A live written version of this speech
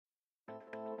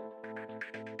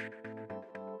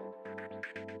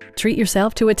Treat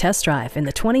yourself to a test drive in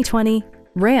the 2020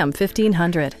 Ram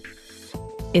 1500.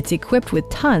 It's equipped with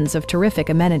tons of terrific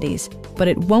amenities, but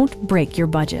it won't break your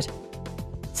budget,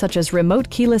 such as remote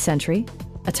keyless entry,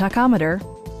 a tachometer,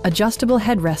 adjustable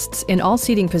headrests in all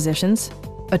seating positions,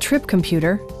 a trip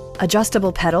computer,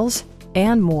 adjustable pedals,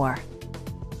 and more.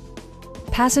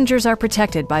 Passengers are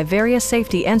protected by various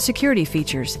safety and security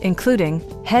features,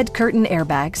 including head curtain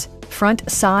airbags, front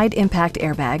side impact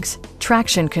airbags,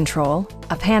 traction control,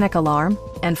 a panic alarm,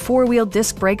 and four-wheel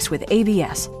disc brakes with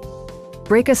ABS.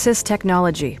 Brake Assist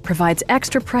technology provides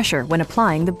extra pressure when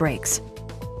applying the brakes.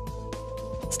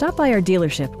 Stop by our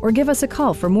dealership or give us a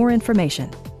call for more information.